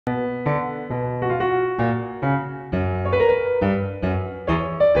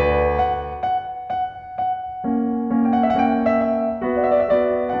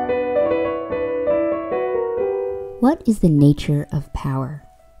What is the nature of power,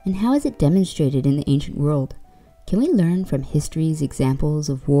 and how is it demonstrated in the ancient world? Can we learn from history's examples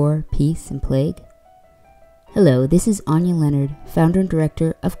of war, peace, and plague? Hello, this is Anya Leonard, founder and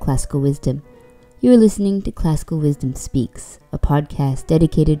director of Classical Wisdom. You are listening to Classical Wisdom Speaks, a podcast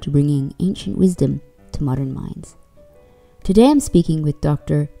dedicated to bringing ancient wisdom to modern minds. Today I'm speaking with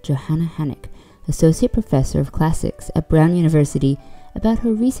Dr. Johanna Hanink, Associate Professor of Classics at Brown University, about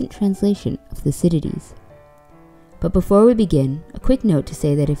her recent translation of Thucydides. But before we begin, a quick note to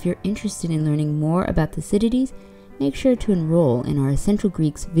say that if you're interested in learning more about Thucydides, make sure to enroll in our Essential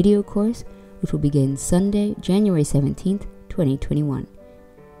Greeks video course, which will begin Sunday, January 17th, 2021.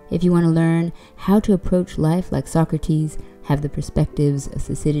 If you want to learn how to approach life like Socrates, have the perspectives of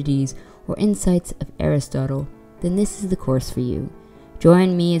Thucydides, or insights of Aristotle, then this is the course for you.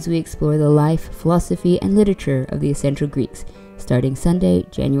 Join me as we explore the life, philosophy, and literature of the Essential Greeks, starting Sunday,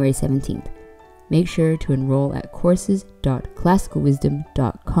 January 17th. Make sure to enroll at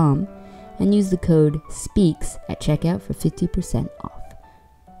courses.classicalwisdom.com and use the code SPEAKS at checkout for 50% off.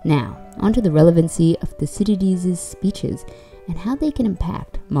 Now, onto the relevancy of Thucydides' speeches and how they can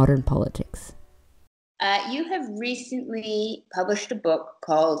impact modern politics. You have recently published a book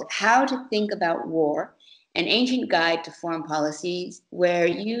called How to Think About War, an Ancient Guide to Foreign Policies, where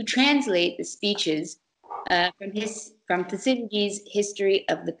you translate the speeches from Thucydides' History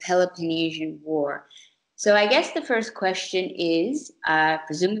of the Peloponnesian War. So I guess the first question is,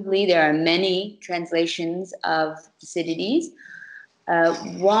 presumably there are many translations of Thucydides.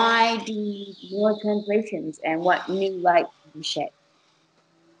 Why do you need more translations, and what new light can you shed?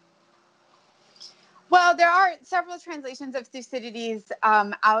 Well, there are several translations of Thucydides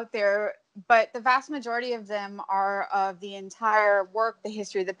out there, but the vast majority of them are of the entire work, The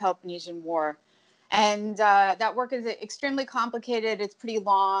History of the Peloponnesian War. And that work is extremely complicated. It's pretty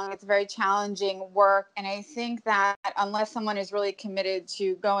long. It's a very challenging work. And I think that unless someone is really committed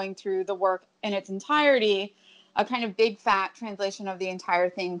to going through the work in its entirety, a kind of big fat translation of the entire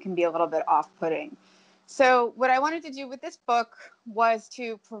thing can be a little bit off-putting. So what I wanted to do with this book was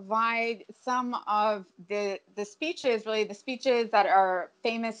to provide some of the speeches, really the speeches that are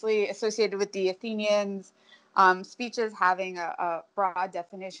famously associated with the Athenians, speeches having a broad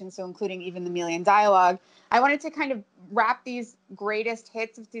definition, so including even the Melian dialogue. I wanted to kind of wrap these greatest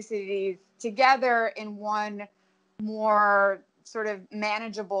hits of Thucydides together in one more sort of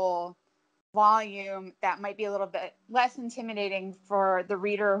manageable volume that might be a little bit less intimidating for the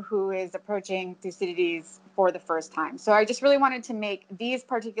reader who is approaching Thucydides for the first time. So I just really wanted to make these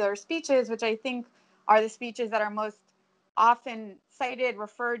particular speeches, which I think are the speeches that are most often cited,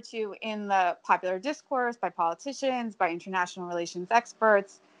 referred to in the popular discourse by politicians, by international relations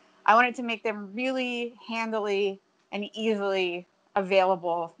experts. I wanted to make them really handily and easily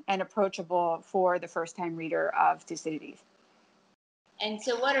available and approachable for the first-time reader of Thucydides. And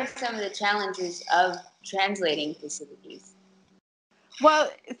so what are some of the challenges of translating Thucydides? Well,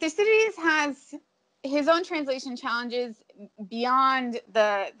 Thucydides has his own translation challenges beyond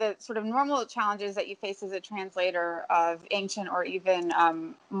the sort of normal challenges that you face as a translator of ancient or even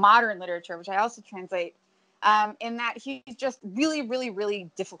modern literature, which I also translate, in that he's just really, really,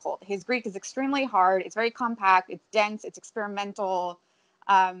 really difficult. His Greek is extremely hard. It's very compact. It's dense. It's experimental.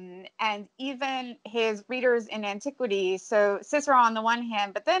 And even his readers in antiquity, so Cicero on the one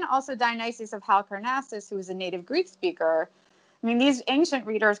hand, but then also Dionysius of Halicarnassus, who was a native Greek speaker. I mean, these ancient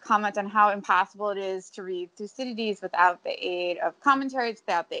readers comment on how impossible it is to read Thucydides without the aid of commentaries,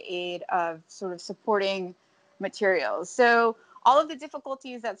 without the aid of sort of supporting materials. So all of the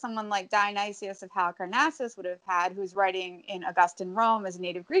difficulties that someone like Dionysius of Halicarnassus would have had, who's writing in Augustan Rome as a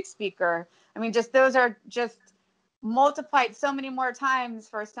native Greek speaker, I mean, just those are just multiplied so many more times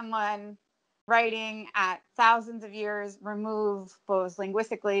for someone writing at thousands of years removed, both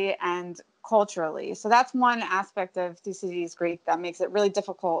linguistically and culturally. So that's one aspect of Thucydides' Greek that makes it really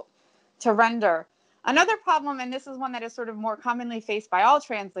difficult to render. Another problem, and this is one that is sort of more commonly faced by all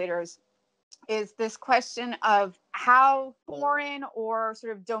translators, is this question of how foreign or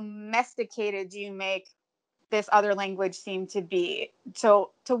sort of domesticated do you make this other language seem to be? So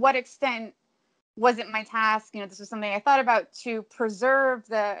to what extent was it my task? This was something I thought about, to preserve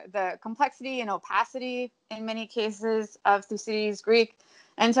the complexity and opacity in many cases of Thucydides' Greek.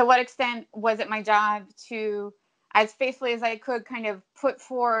 And to what extent was it my job to, as faithfully as I could, kind of put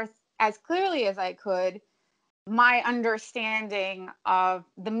forth as clearly as I could my understanding of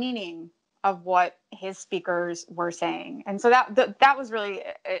the meaning of what his speakers were saying. And so that was really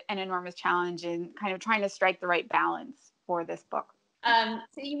an enormous challenge in kind of trying to strike the right balance for this book. So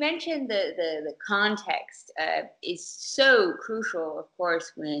you mentioned the context is so crucial, of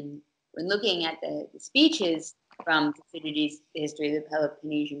course, when looking at the speeches. from Thucydides' history of the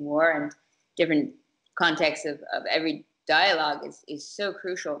Peloponnesian War, and different contexts of every dialogue is so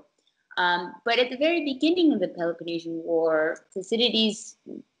crucial. But at the very beginning of the Peloponnesian War, Thucydides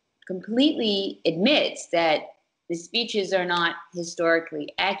completely admits that the speeches are not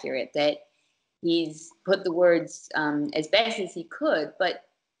historically accurate, that he's put the words as best as he could, but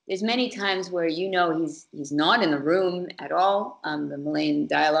there's many times where he's not in the room at all. The Malayan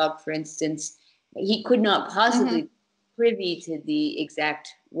dialogue, for instance, he could not possibly be privy to the exact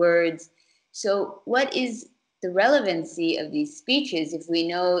words. So what is the relevancy of these speeches if we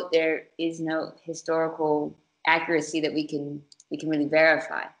know there is no historical accuracy that we can really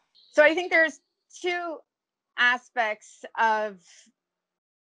verify? So I think there's two aspects of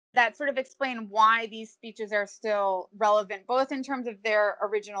that sort of explain why these speeches are still relevant, both in terms of their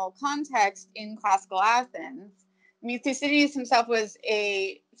original context in classical Athens. I mean, Thucydides himself was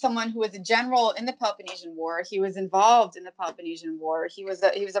someone who was a general in the Peloponnesian War. He was involved in the Peloponnesian War. He was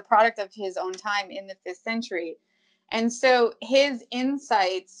a product of his own time in the 5th century. And so his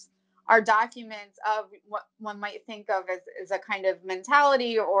insights are documents of what one might think of as a kind of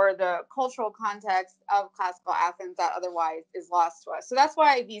mentality or the cultural context of classical Athens that otherwise is lost to us. So that's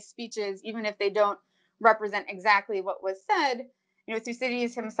why these speeches, even if they don't represent exactly what was said,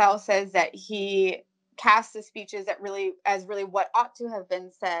 Thucydides himself says that he casts the speeches as really what ought to have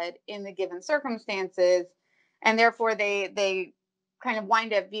been said in the given circumstances, and therefore they kind of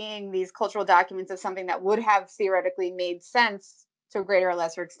wind up being these cultural documents of something that would have theoretically made sense to a greater or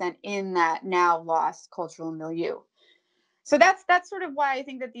lesser extent in that now lost cultural milieu. So that's sort of why I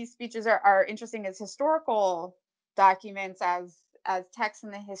think that these speeches are interesting as historical documents, as texts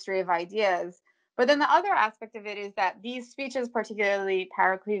in the history of ideas. But then the other aspect of it is that these speeches, particularly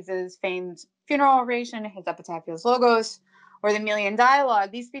Pericles' famed funeral oration, his Epitafios Logos, or the Melian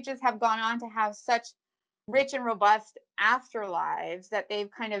dialogue, these speeches have gone on to have such rich and robust afterlives that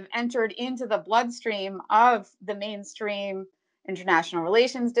they've kind of entered into the bloodstream of the mainstream international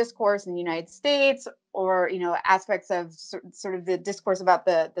relations discourse in the United States, or aspects of sort of the discourse about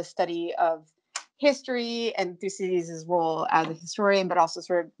the study of history and Thucydides' role as a historian, but also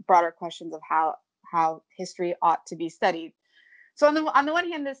sort of broader questions of how history ought to be studied. So on the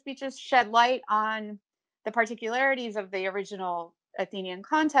one hand, the speeches shed light on the particularities of the original Athenian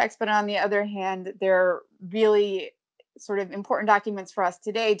context, but on the other hand, they're really sort of important documents for us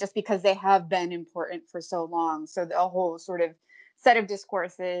today just because they have been important for so long. So the whole sort of set of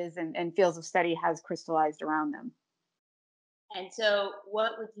discourses and fields of study has crystallized around them. And so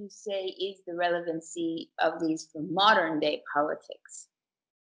what would you say is the relevancy of these for modern day politics?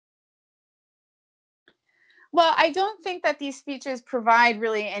 Well, I don't think that these speeches provide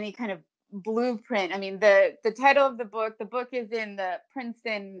really any kind of blueprint. I mean, the title of the book is in the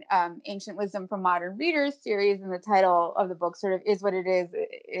Princeton Ancient Wisdom for Modern Readers series, and the title of the book sort of is what it is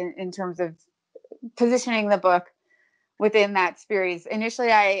in terms of positioning the book within that series.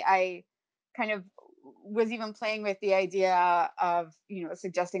 Initially, I kind of was even playing with the idea of,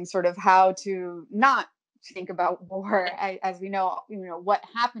 suggesting sort of how to not think about war, as we know, what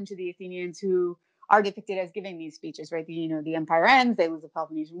happened to the Athenians who are depicted as giving these speeches, right? The empire ends, they lose the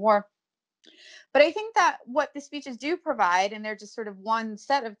Peloponnesian War. But I think that what the speeches do provide, and they're just sort of one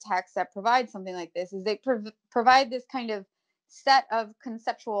set of texts that provide something like this, is they provide this kind of set of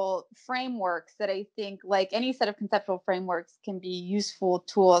conceptual frameworks that I think, like any set of conceptual frameworks, can be useful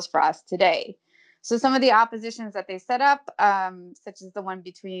tools for us today. So some of the oppositions that they set up, such as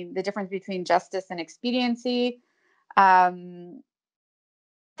the difference between justice and expediency,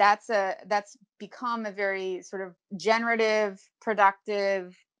 that's become a very sort of generative,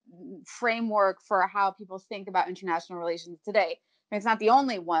 productive framework for how people think about international relations today. And it's not the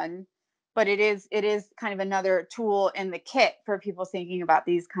only one, but it is kind of another tool in the kit for people thinking about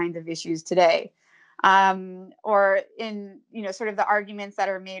these kinds of issues today. Or in sort of the arguments that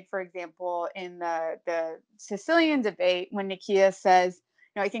are made, for example, in the Sicilian debate, when Nicaea says,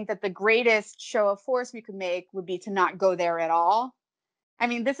 I think that the greatest show of force we could make would be to not go there at all. I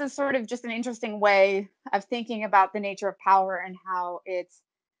mean, this is sort of just an interesting way of thinking about the nature of power and how it's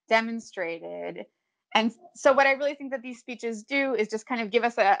demonstrated. And so what I really think that these speeches do is just kind of give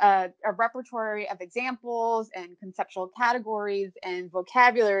us a repertory of examples and conceptual categories and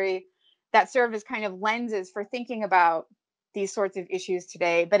vocabulary that serve as kind of lenses for thinking about these sorts of issues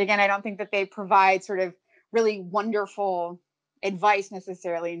today. But again, I don't think that they provide sort of really wonderful advice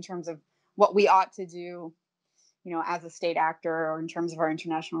necessarily in terms of what we ought to do, as a state actor, or in terms of our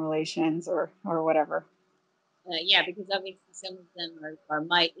international relations, or whatever. Yeah, because obviously some of them are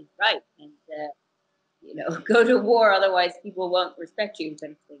might is right, and go to war, otherwise people won't respect you,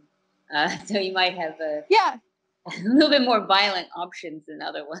 kind of thing. So you might have a a little bit more violent options than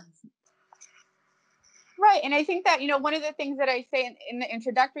other ones. Right. And I think that, one of the things that I say in the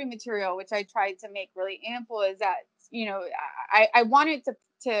introductory material, which I tried to make really ample, is that, I wanted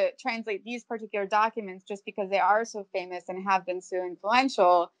to translate these particular documents just because they are so famous and have been so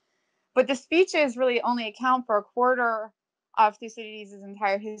influential. But the speeches really only account for a quarter of Thucydides'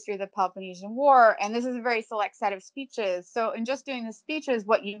 entire history of the Peloponnesian War. And this is a very select set of speeches. So in just doing the speeches,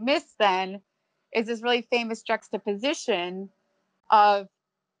 what you miss then is this really famous juxtaposition of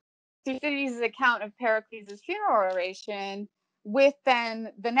Thucydides' account of Pericles' funeral oration with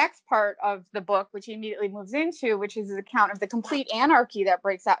then the next part of the book, which he immediately moves into, which is his account of the complete anarchy that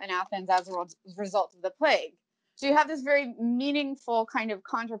breaks out in Athens as a result of the plague. So you have this very meaningful kind of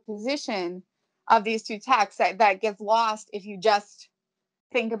contraposition of these two texts that gets lost if you just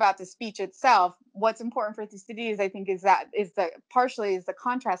think about the speech itself. What's important for Thucydides, I think, is the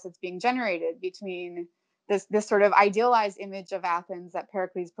contrast that's being generated between this sort of idealized image of Athens that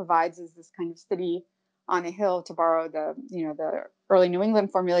Pericles provides as this kind of city on a hill, to borrow the early New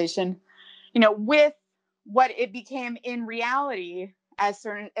England formulation, with what it became in reality as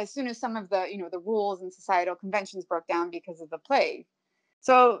soon as some of the rules and societal conventions broke down because of the plague.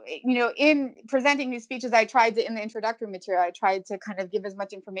 So, in presenting these speeches, in the introductory material, I tried to kind of give as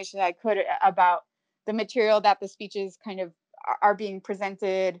much information as I could about the material that the speeches kind of are being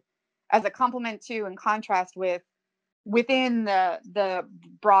presented as a complement to and contrast with within the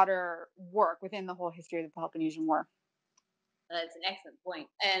broader work, within the whole history of the Peloponnesian War. That's an excellent point.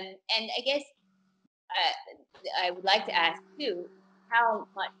 And I guess I would like to ask too, how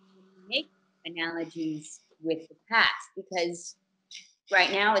much you make analogies with the past, because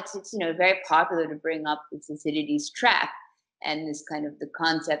right now it's very popular to bring up the Thucydides trap and this kind of the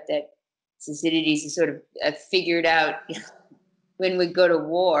concept that Thucydides is sort of figured out when we go to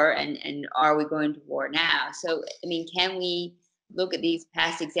war, and are we going to war now? So, I mean, can we look at these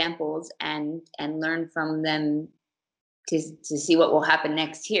past examples and learn from them to see what will happen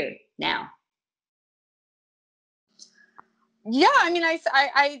next here now? Yeah, I mean,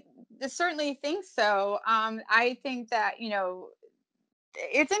 I certainly think so. I think that,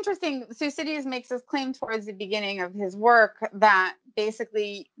 it's interesting. Thucydides makes this claim towards the beginning of his work that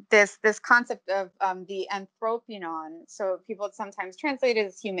basically this concept of the anthropion, so people sometimes translate it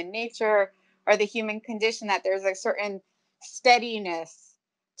as human nature or the human condition, that there's a certain steadiness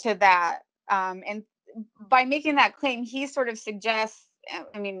to that. And by making that claim, he sort of suggests,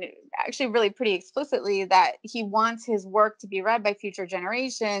 I mean, actually really pretty explicitly, that he wants his work to be read by future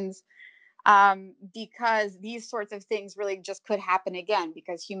generations, because these sorts of things really just could happen again,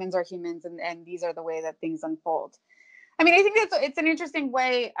 because humans are humans, and these are the way that things unfold. I mean, I think it's an interesting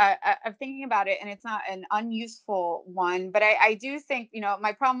way of thinking about it, and it's not an unuseful one. But I do think,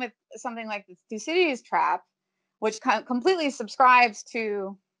 my problem with something like the Thucydides trap, which completely subscribes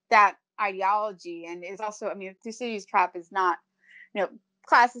to that ideology, and is also, I mean, Thucydides trap is not,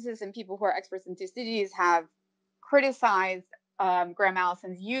 classicists and people who are experts in Thucydides have criticized Graham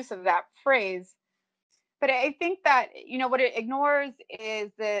Allison's use of that phrase. But I think that, what it ignores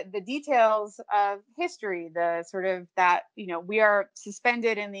is the details of history, the sort of that, we are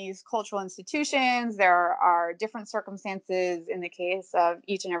suspended in these cultural institutions. There are different circumstances in the case of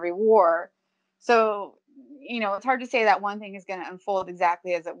each and every war. So, it's hard to say that one thing is going to unfold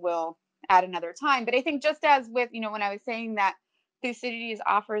exactly as it will at another time. But I think just as with, when I was saying that Thucydides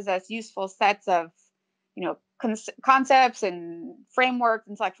offers us useful sets of, concepts and frameworks,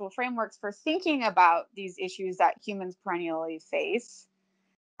 intellectual frameworks for thinking about these issues that humans perennially face.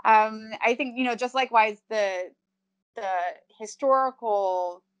 I think, just likewise, the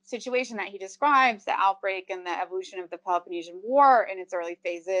historical situation that he describes, the outbreak and the evolution of the Peloponnesian War in its early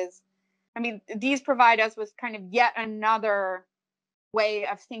phases, I mean, these provide us with kind of yet another way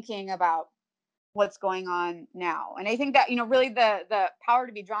of thinking about what's going on now. And I think that, really the power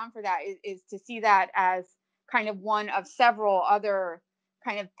to be drawn for that is to see that as kind of one of several other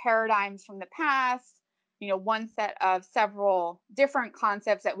kind of paradigms from the past, one set of several different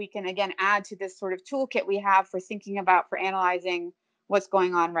concepts that we can, again, add to this sort of toolkit we have for thinking about, for analyzing what's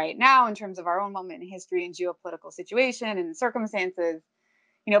going on right now in terms of our own moment in history and geopolitical situation and circumstances,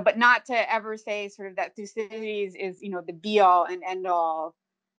 but not to ever say sort of that Thucydides is, the be all and end all,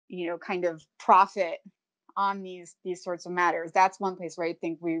 kind of prophet on these sorts of matters. That's one place where I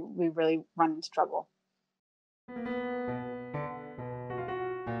think we really run into trouble.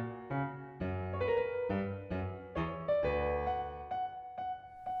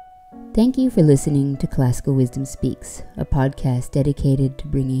 Thank you for listening to Classical Wisdom Speaks, a podcast dedicated to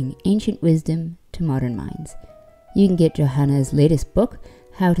bringing ancient wisdom to modern minds. You can get Johanna's latest book,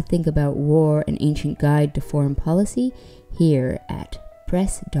 How to Think About War, An Ancient Guide to Foreign Policy, here at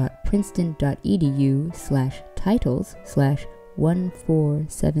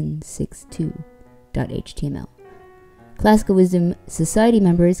press.princeton.edu/titles/14762.html. Classical Wisdom Society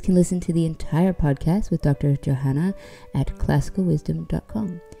members can listen to the entire podcast with Dr. Johanna at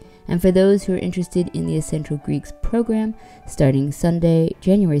classicalwisdom.com. And for those who are interested in the Essential Greeks program, starting Sunday,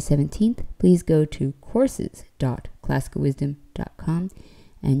 January 17th, please go to courses.classicalwisdom.com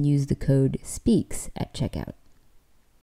and use the code SPEAKS at checkout.